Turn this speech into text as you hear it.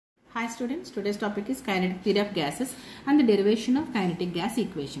Hi students, today's topic is kinetic theory of gases and the derivation of kinetic gas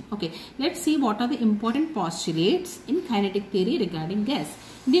equation. Okay, let's see what are the important postulates in kinetic theory regarding gas.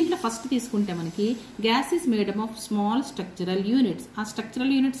 దీంట్లో first తీసుకుంటే మనకి gas is madam of small structural units. ఆ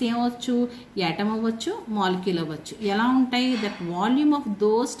structural units ఏమవచ్చు, atom అవ్వచ్చు, molecule అవ్వచ్చు. ఎలా ఉంటాయి, that volume of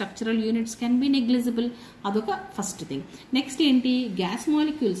those structural units can be negligible. అదొక first thing. Next ఏంటి, గ్యాస్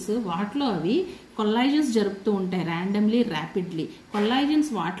మాలిక్యూల్స్ వాటిలో అవి కొల్లాజన్స్ జరుపుతూ ఉంటాయి ర్యాండమ్లీ, ర్యాపిడ్లీ.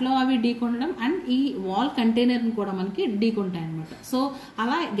 కొల్లాజన్స్ వాటిలో అవి ఢీకొనడం అండ్ ఈ వాల్ కంటైనర్ని కూడా మనకి ఢీకొంటాయి అనమాట. సో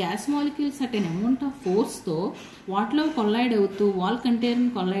అలా gas molecules at an amount of ఫోర్స్తో వాటిలో కొల్లాయిడ్ అవుతూ వాల్ కంటైనర్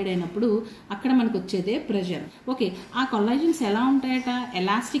కొల్లాయిడ్ అయినప్పుడు అక్కడ మనకు వచ్చేదే ప్రెషర్. ఓకే, ఆ కొల్లాజన్స్ ఎలా ఉంటాయట,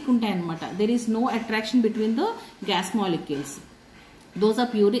 ఎలాస్టిక్ ఉంటాయన్నమాట. There is no attraction between the gas molecules. Those are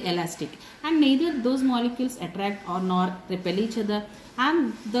purely elastic and neither those molecules attract or nor repel each other. And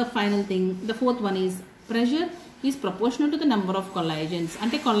the final thing, the fourth one is pressure is proportional to the number of collisions.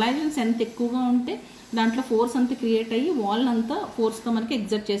 అంటే collisions ఎంత ఎక్కువగా ఉంటే దాంట్లో force అంతా create అయ్యి wall అంతా ఫోర్స్తో మనకి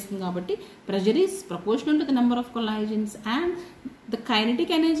exert చేస్తుంది. కాబట్టి pressure is proportional to the number of collisions and the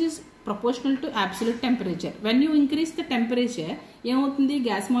kinetic energy is proportional to absolute temperature. When you increase the temperature ఏమవుతుంది,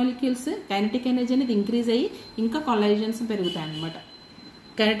 గ్యాస్ మాలిక్యూల్స్ కైనెటిక్ ఎనర్జీ అనేది ఇంక్రీజ్ అయ్యి ఇంకా collisions పెరుగుతాయి అన్నమాట.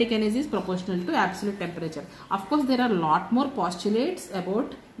 Kinetic energy is proportional to absolute temperature. Of course, there are a lot more postulates about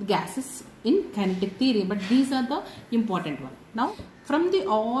gases in kinetic theory, but these are the important ones. Now, from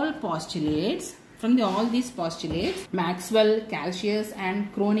all these postulates, Maxwell, Gaseous, and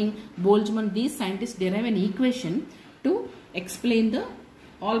Croning, Boltzmann, these scientists derive an equation to explain the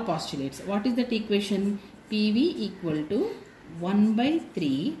all postulates. What is that equation? PV equal to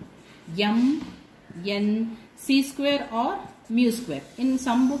 1/3 m n c square or mu square. In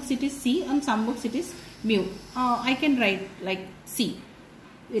some books it is c and some books it is mu. I can write like c,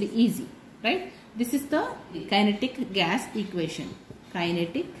 very easy, right? This is the kinetic gas equation.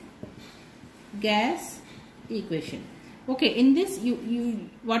 Kinetic gas equation. Okay, in this you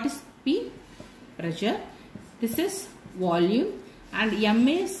what is P? Pressure. This is volume and m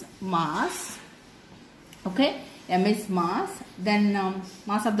is mass. Okay, m is mass, then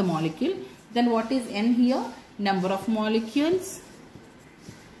mass of the molecule. Then what is n here? Number of molecules.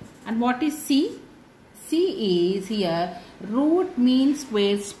 And what is C? C is here root mean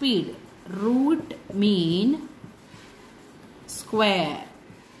square speed. Root mean square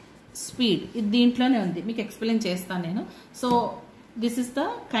speed. ఇది దీంట్లోనే ఉంది, మీకు explain చేస్తాను నేను. So this is the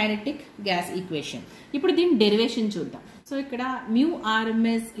kinetic gas equation. ఇప్పుడు దీని derivation చూద్దాం. So ఇక్కడ మ్యూ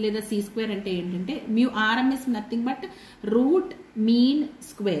ఆర్ఎంఎస్ లేదా సి స్క్వేర్ అంటే ఏంటంటే, mu RMS nothing but root mean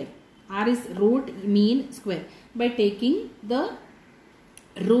square. R is root mean square. By taking the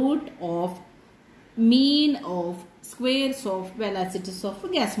root of mean of squares of velocities of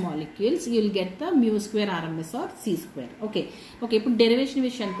gas molecules, you will get the mu square RMS or C square. Okay, ఇప్పుడు derivation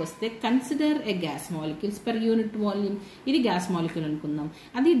విషయానికి వస్తే, consider ఏ gas molecules per unit volume. ఇది gas molecule అనుకుందాం,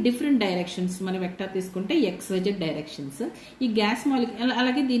 అది different directions. మన vector తీసుకుంటే XYZ directions. ఈ gas molecule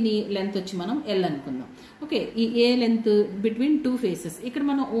అలాగే దీని లెంత్ వచ్చి మనం L అనుకుందాం. ఓకే, ఈ ఏ లెంత్ బిట్వీన్ టూ ఫేసెస్. ఇక్కడ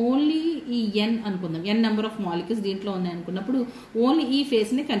మనం ఓన్లీ ఈ N అనుకుందాం, N నెంబర్ ఆఫ్ మాలిక్యూల్స్ దీంట్లో ఉన్నాయి అనుకున్నప్పుడు ఓన్లీ ఈ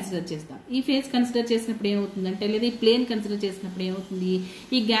ఫేస్ ని కన్సిడర్ చేస్తాం. ఈ ఫేస్ కన్సిడర్ చేసినప్పుడు ఏమవుతుందంటే, లేదా ఈ ప్లేన్ కన్సిడర్ చేసినప్పుడు ఏమవుతుంది,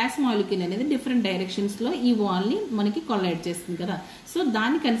 ఈ గ్యాస్ మాలిక్యూల్ అనేది డిఫరెంట్ డైరెక్షన్స్ లో ఈ వాల్ ని మనకి కొలైడ్ చేస్తుంది కదా. సో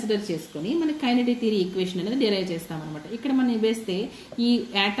దాన్ని కన్సిడర్ చేసుకుని మనకి కైనెటిక్ థియరీ ఈక్వేషన్ అనేది డిరైవ్ చేస్తాం అనమాట. ఇక్కడ మనం వేస్తే ఈ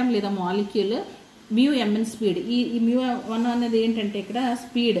యాటమ్ లేదా మాలిక్యూల్ మ్యూ ఎంఎన్ స్పీడ్, ఈ మ్యూ వన్ అనేది ఏంటంటే ఇక్కడ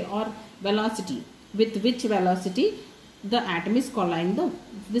speed are velocity, with which velocity the atom is colliding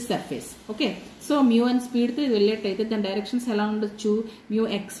the surface. Okay, so mu and speed తో ఇది రిలేట్ అయితే దాని డైరెక్షన్స్ ఎలా ఉండొచ్చు, mu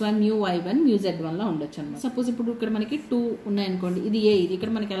x1 mu y1 mu z1 లా ఉండొచ్చు అన్నమాట. సపోజ్ ఇప్పుడు ఇక్కడ మనకి 2 ఉన్నాయనుకోండి, ఇది A, ఇది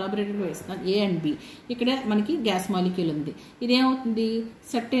ఇక్కడ మనకి ఎలాబొరేటెడ్ వేస్తాం A అండ్ B. ఇక్కడ మనకి గ్యాస్ మాలిక్యూల్ ఉంది, ఇది ఏమవుతుంది,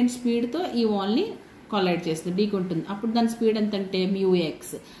 సర్టెన్ స్పీడ్ తో ఈ వాల్ ని కొలైడ్ చేస్తుంది, ఢీకొంటుంది. అప్పుడు దాని స్పీడ్ ఎంత అంటే మ్యూ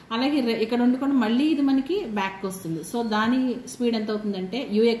ఎక్స్. అలాగే ఇక్కడ ఉండుకొని మళ్ళీ ఇది మనకి బ్యాక్ వస్తుంది, సో దాని స్పీడ్ ఎంత అవుతుందంటే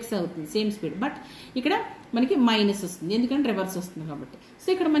యూఎక్స్ అవుతుంది, సేమ్ స్పీడ్. బట్ ఇక్కడ మనకి మైనస్ వస్తుంది, ఎందుకంటే రివర్స్ వస్తుంది కాబట్టి. సో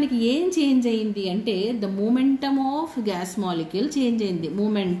ఇక్కడ మనకి ఏం చేంజ్ అయింది అంటే, the momentum of gas molecule change అయింది,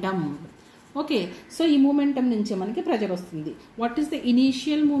 మూమెంటమ్. ఓకే, సో ఈ మూమెంటమ్ నుంచే మనకి ప్రెషర్ వస్తుంది. What is the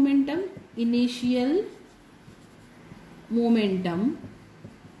initial momentum? Initial momentum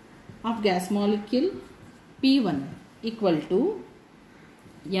of gas molecule P1 equal to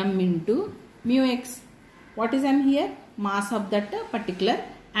m into mu x. What is m here? Mass of that particular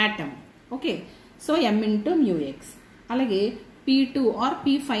atom. Okay, so m into mu x. అలాగే P2 or P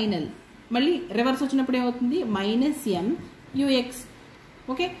final మళ్ళీ reverse వచ్చినప్పుడు ఏమవుతుంది, minus m ux.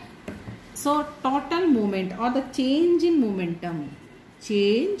 Okay, so total moment are the change in momentum,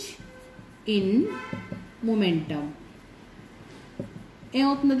 change in momentum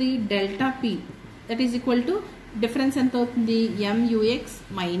ఏమవుతుంది delta P that is equal to difference ఎంత అవుతుంది ఎంయుఎక్స్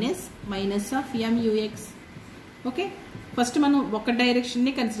minus of ఎంయుఎక్స్. Okay, first మనం ఒక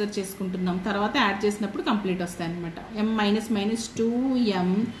డైరెక్షన్ని consider చేసుకుంటున్నాం, తర్వాత యాడ్ చేసినప్పుడు కంప్లీట్ వస్తాయి అనమాట. ఎం minus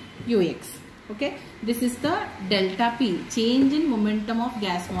 2mux. Okay, this is the delta P, change in momentum of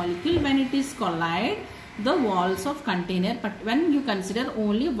gas molecule when it is collide the walls of container, but when you consider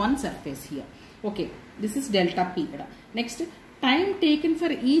only one surface here. Okay, this is delta p ikkada. Next, time taken for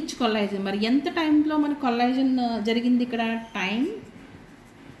each collision. Mari enta time lo mana collision jarigindi ikkada, time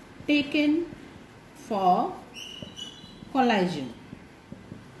taken for collision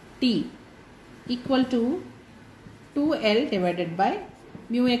t equal to 2l divided by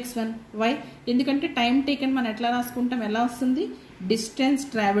mu x1. why? ఎందుకంటే time taken మనం ఎట్లా రాసుకుంటాం, ఎలా వస్తుంది, distance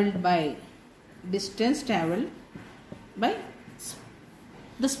traveled by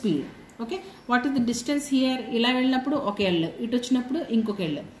the speed. Okay, what is the distance here? ఇలా వెళ్ళినప్పుడు ఒక l, ఇటు వచ్చినప్పుడు ఇంకొక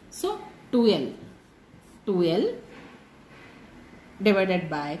l. So 2l divided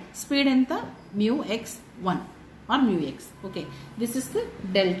by speed ఎంత mu x1 or mu x. Okay, this is the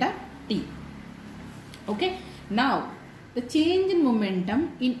delta t. Okay, now the change in momentum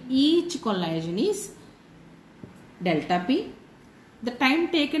in each collision is delta p. The time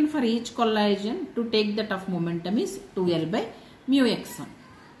taken for each collision to take that of momentum is 2l by mu x1,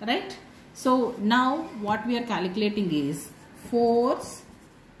 right? So now what we are calculating is force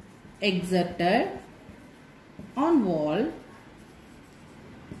exerted on wall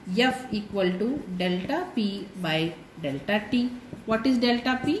F equal to delta p by delta t. What is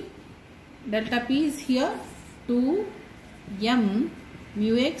delta p? Delta p is here 2m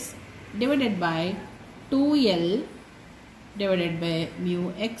mu x divided by 2l divided by mu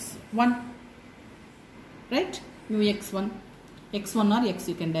x1, right? Mu x1 or x,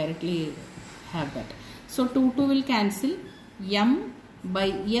 you can directly have that. So 2 will cancel, m by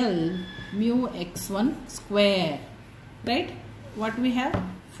l mu x1 square, right? What we have,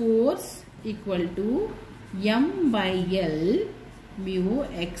 force equal to m by l mu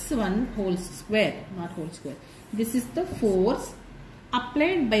x1 whole square, not whole square. This is the force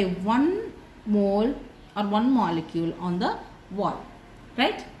applied by 1 mole or 1 molecule on the wall,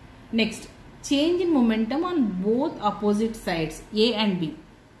 right? Next, change in momentum on both opposite sides A and B.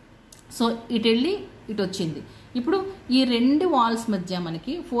 So ఇటు వెళ్ళి ఇటు వచ్చింది. ఇప్పుడు ఈ రెండు walls మధ్య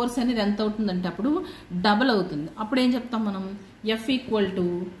మనకి force అనేది ఎంత అవుతుందంటే అప్పుడు డబల్ అవుతుంది. అప్పుడు ఏం చెప్తాం మనం, F equal to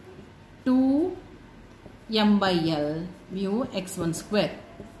 2m by l mu x1 square.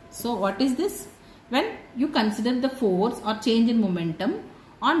 So what is this? When you consider the force or change in momentum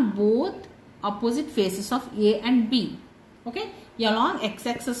on both opposite faces of A and B, okay, along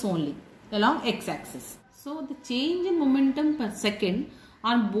x-axis only, along x-axis. So the change in momentum per second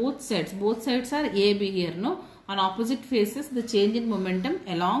on both sides are A, B here, no? On opposite faces, the change in momentum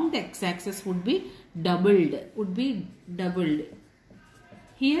along the x-axis would be doubled.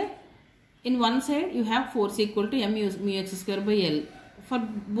 Here, in one side, you have force equal to mu x square by L. For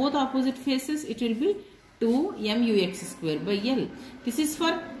both opposite faces, it will be 2mu x square by L. This is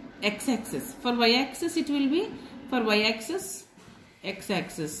for x-axis. For y-axis, it will be, for y-axis,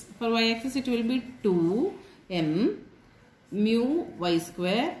 x-axis. For y-axis, it will be 2m mu y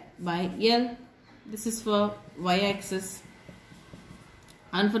square by L. This is for y-axis.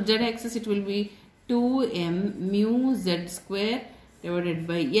 And for z-axis, it will be 2m mu z square divided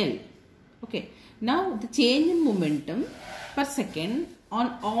by L. Okay. Now, the change in momentum per second on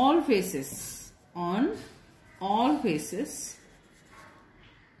all faces,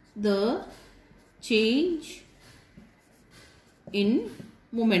 the change in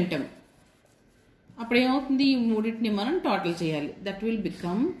momentum. అప్పుడు ఏమవుతుంది, ఈ మూడింటిని మనం total చేయాలి. That will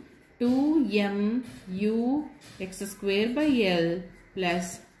become 2mu x square by L plus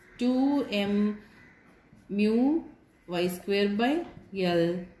 2m mu y square by L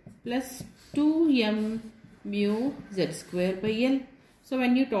plus 2m mu z square by L. So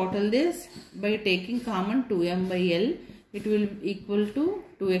when you total this by taking common 2m by L, it will equal to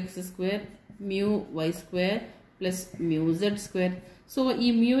 2x square mu y square plus mu z square. So ఈ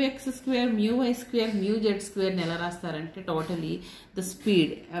mu x square, mu y square, mu z square ని ఎలా రాస్తారంటే totally the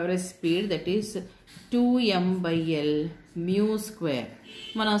speed, average speed, that is 2m by L mu square.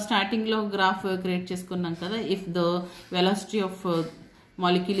 మనం స్టార్టింగ్లో graph create చేసుకున్నాం కదా, if the velocity of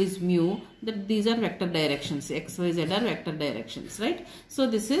molecule is mu, that these are vector directions, x, y, z are vector directions, right? So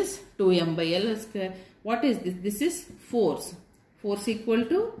this is 2m by L square. What is this? This is force. Force equal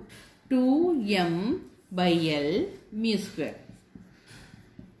to 2m by L mu square.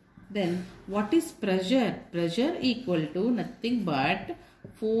 Then what is pressure? Pressure equal to nothing but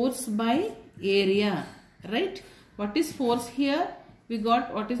force by area, right? What is force here? we got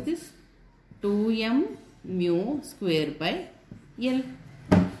what is this? 2m mu square by L,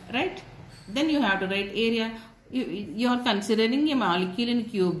 right? Then you have to write area. You are considering a molecule in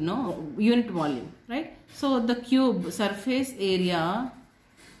cube, no? Unit volume, right? So the cube surface area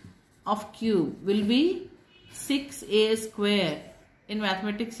of cube will be 6a square. In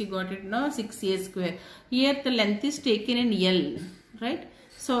mathematics you got it, no? 6a square. Here the length is taken in L, right?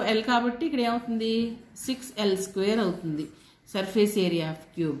 So L kabatti ikkada emutundi 6L square avutundi surface area of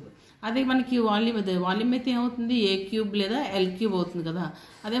cube. అదే మనకి volume అయితే ఏమవుతుంది, ఏ cube లేదా L cube అవుతుంది కదా.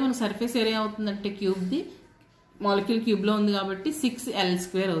 అదే మనకు surface area అవుతుందంటే క్యూబ్ది మాలిక్యూల్ క్యూబ్లో ఉంది కాబట్టి 6L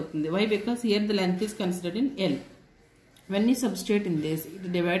square అవుతుంది. Why? Because here the length is considered in L. When you substitute in this, it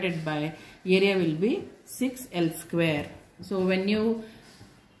divided by area will be 6L square. So when you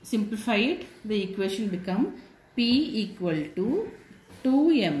simplify it, the equation become P equal to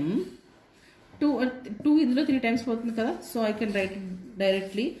 2m 2 ఇందులో 3 times పోతుంది కదా. So I can write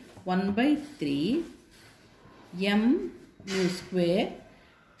directly 1/3 m mu square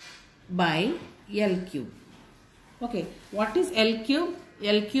by L cube. Okay, what is L cube?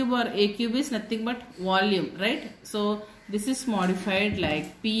 L cube or A cube is nothing but volume, right? So this is modified like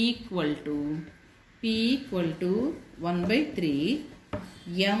P equal to 1/3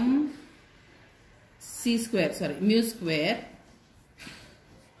 m mu square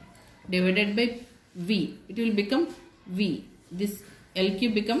divided by V. It will become V. This L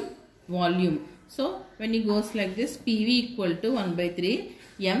cube become volume. So when it goes like this, PV equal to 1/3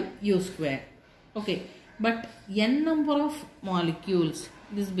 m u square. Okay, but n number of molecules,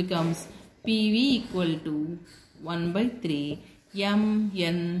 this becomes PV equal to 1/3 m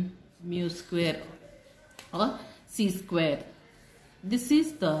n mu square or c square. This is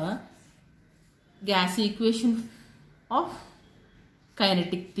the gas equation of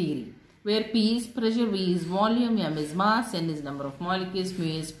kinetic theory, where P is pressure, V is volume, m is mass, n is number of molecules, mu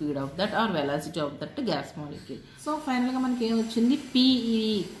is speed of that or velocity of that gas molecule. So finally మనకి ఏం వచ్చింది, P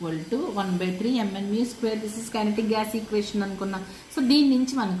equal to 1/3 mn mu square. This is kinetic gas equation అనుకున్నాం. So దీని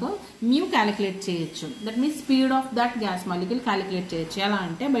నుంచి మనకు mu calculate చేయొచ్చు. That means speed of that gas molecule calculate చేయొచ్చు. ఎలా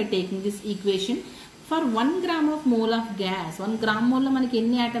అంటే by taking this equation for 1 gram of mole of gas. 1 gram mole లో మనకి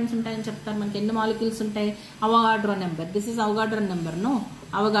ఎన్ని ఆటమ్స్ ఉంటాయని చెప్తారు, మనకి ఎన్ని మాలిక్యూల్స్ ఉంటాయి, Avogadro number. This is Avogadro number, no,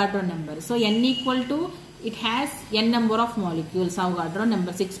 Avogadro number. So n equal to, it has n number of molecules, Avogadro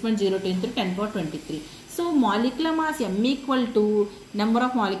number 6.02 into 10^23. So molecular mass m equal to number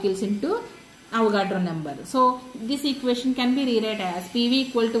of molecules into Avogadro number. So this equation can be rewrite as PV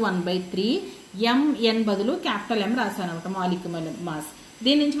equal to 1/3 mn బదులు capital M రాశాను అనమాట molecular mass.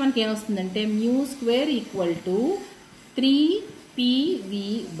 దీని నుంచి మనకి ఏమొస్తుందంటే mu square equal to 3PV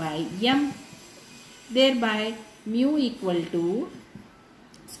by m. Thereby mu equal to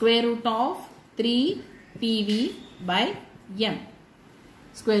square root of 3PV by m.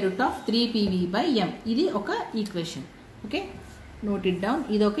 Square root of 3PV by m. ఇది ఒక equation. Okay, note it down.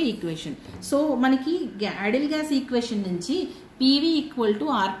 ఇది ఒక ఈక్వేషన్. సో మనకి ideal gas equation నుంచి PV equal to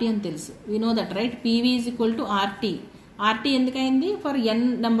RT అని తెలుసు. We know that, right? PV is equal to RT. RT ఎందుకైంది? For n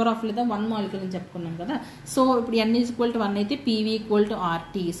number of లేదా 1 molecule అని చెప్పుకున్నాం కదా. సో ఇప్పుడు n ఈజ్ ఈక్వల్ టు 1 అయితే PV equal to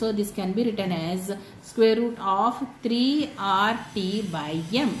RT. So this can be return as square root of 3RT by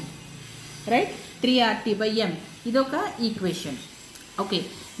m, right? 3RT by m. ఇదొక equation. Okay,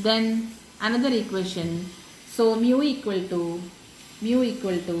 then another equation. So mu equal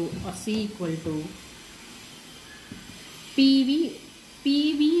to or C equal to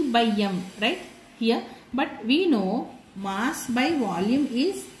PV by m, right? Here, but we know mass by volume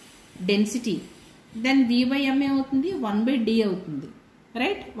is density. Then V by m ఏమవుతుంది? 1/d అవుతుంది,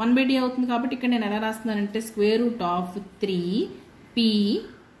 right? 1/d అవుతుంది కాబట్టి ఇక్కడ నేను ఎలా రాస్తున్నానంటే square root of 3P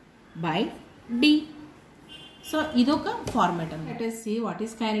by d. So ఇదొక format అన్నమాట. Let us see what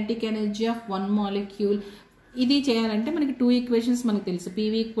is kinetic energy of one molecule. ఇది చేయాలంటే మనకి 2 ఈక్వేషన్స్ మనకు తెలుసు.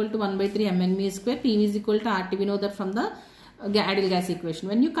 PV equal to 1/3 mn mu square, PV is equal to RT. We know that from the ideal gas equation.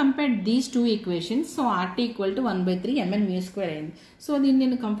 When you compare these 2 equations, so RT equal to 1/3 mn mu square అయింది. So దీన్ని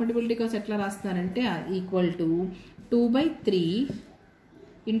నేను comfortability కోసం ఎట్లా రాస్తానంటే equal to 2/3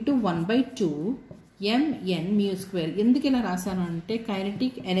 into 1/2 mn mu square. ఎందుకు ఇలా రాశాను అంటే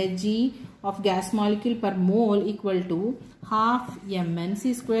kinetic energy of gas molecule per mole equal to half mn c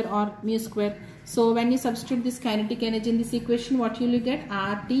square or mu square. So when you substitute this kinetic energy in this equation, what you will get?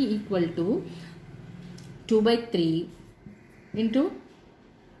 RT equal to 2/3 into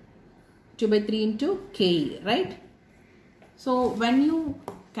Ke, right? So when you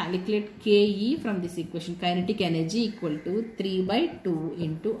calculate Ke from this equation, kinetic energy equal to 3/2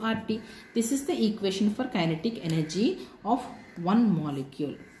 into RT. This is the equation for kinetic energy of one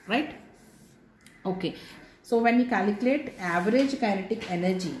molecule, right? Okay. So when we calculate average kinetic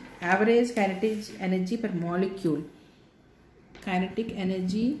energy per molecule, kinetic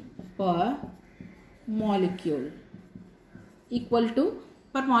energy per molecule equal to,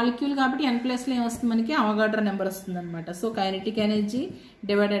 per molecule కాబట్టి n plus లో ఏమొస్తుంది మనకి Avogadro number వస్తుంది అనమాట. So kinetic energy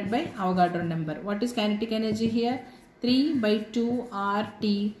divided by Avogadro number. What is kinetic energy here? 3/2 RT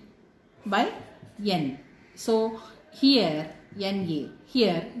by N. So here Na,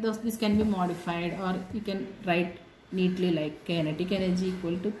 here this can be modified, or you can write neatly like kinetic energy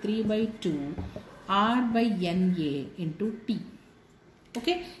equal to 3/2 R by Na into T.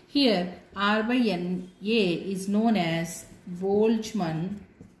 Okay, here R by Na is known as Boltzmann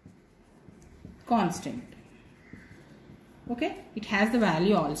constant. Okay, it has the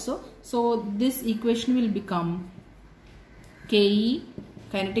value also. So this equation will become Ke,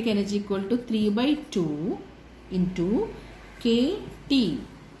 kinetic energy equal to 3/2 into Kt.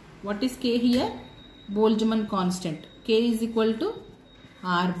 What is K here? Boltzmann constant. K is equal to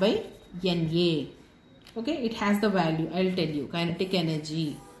R by Na. Okay, it has the value. I will tell you. Kinetic energy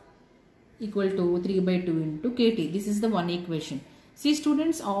equal to 3/2 into Kt. This is the one equation. See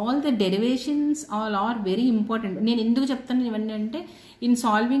students, all the derivations all are very important. నేను ఎందుకు చెప్తాను ఇవన్నీ అంటే, in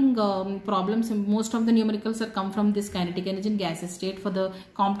solving problems, most of the numericals are come from this kinetic energy in gaseous state for the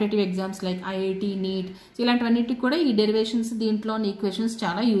competitive exams like IIT, NEET. So ఇలాంటివన్నిటికి కూడా ఈ derivations దీంట్లో equations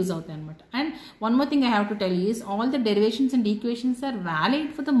చాలా use అవుతాయి అనమాట. And one more thing I have to tell is, all the derivations and equations are valid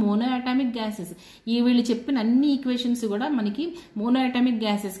for the మోనోఅటామిక్ gases. ఈ వీళ్ళు చెప్పిన అన్ని ఈక్వేషన్స్ కూడా మనకి మోనోఅటామిక్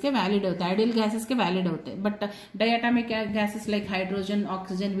గ్యాసెస్కే వ్యాలిడ్ అవుతాయి, ఐడియల్ గ్యాసెస్కే వ్యాలిడ్ అవుతాయి. But diatomic gases like hydrogen,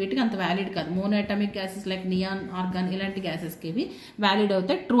 oxygen వీటికి అంత వ్యాలిడ్ కాదు. మోనోఅటామిక్ గ్యాసెస్ లైక్ నియాన్, ఆర్గాన్ ఇలాంటి గ్యాసెస్కి ఇవి వ్యాలిడ్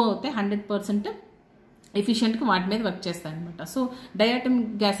అవుతాయి, ట్రూ అవుతాయి, 100% ఎఫిషియెంట్గా వాటి మీద వర్క్ చేస్తాయి అనమాట. సో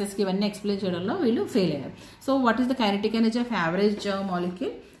డయాటమిక్ గ్యాసెస్కి ఇవన్నీ ఎక్స్ప్లెయిన్ చేయడంలో వీళ్ళు ఫెయిల్ అయ్యారు. So what is the kinetic energy of average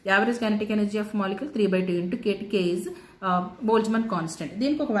molecule? Average kinetic energy of molecule 3/2 into K is Boltzmann constant.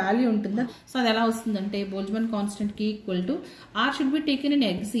 దీనికి ఒక వాల్యూ ఉంటుందా? సో అది ఎలా వస్తుందంటే, Boltzmann constant కి equal to R should be taken in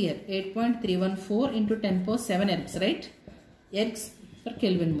ergs here, 8.314 into 10⁻⁷ ergs, right? Ergs per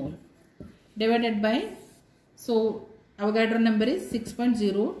Kelvin mole divided by, so Avogadro number is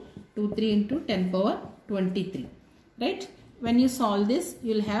 6.023 into 10⁻23, right? When you solve this,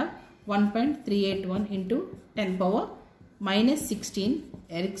 you will have 1.381 into 10⁻⁻16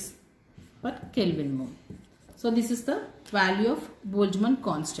 ergs per Kelvin mole. So this is the value of Boltzmann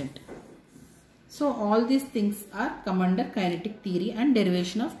constant. So all these things are come under kinetic theory and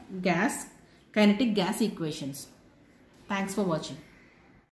derivation of kinetic gas equations. Thanks for watching.